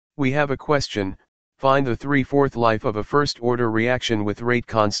We have a question: find the 3/4 life of a first-order reaction with rate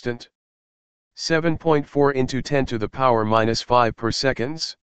constant 7.4 into 10 to the power minus 5 per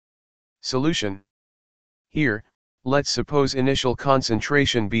seconds. Solution. Here, let's suppose initial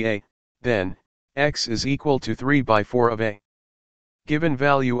concentration be A, then, x is equal to 3/4 of A. Given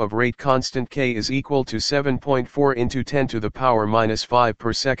value of rate constant K is equal to 7.4 into 10 to the power minus 5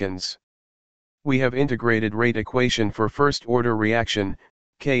 per seconds. We have integrated rate equation for first-order reaction.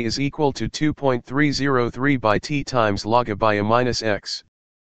 K is equal to 2.303 by T times log A by A minus X.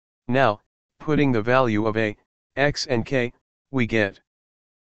 Now, putting the value of A, X and K, we get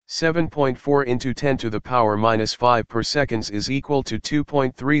 7.4 into 10 to the power minus 5 per seconds is equal to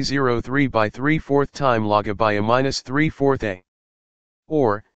 2.303 by 3/4 time log A by A minus 3/4 A.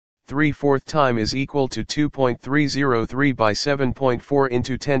 Or, 3/4 time is equal to 2.303 by 7.4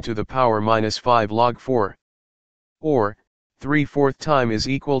 into 10 to the power minus 5 log 4. Or, 3/4 time is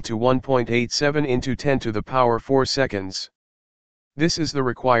equal to 1.87 into 10 to the power 4 seconds. This is the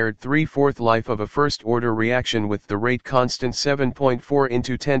required 3/4 life of a first-order reaction with the rate constant 7.4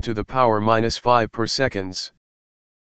 into 10 to the power minus 5 per seconds.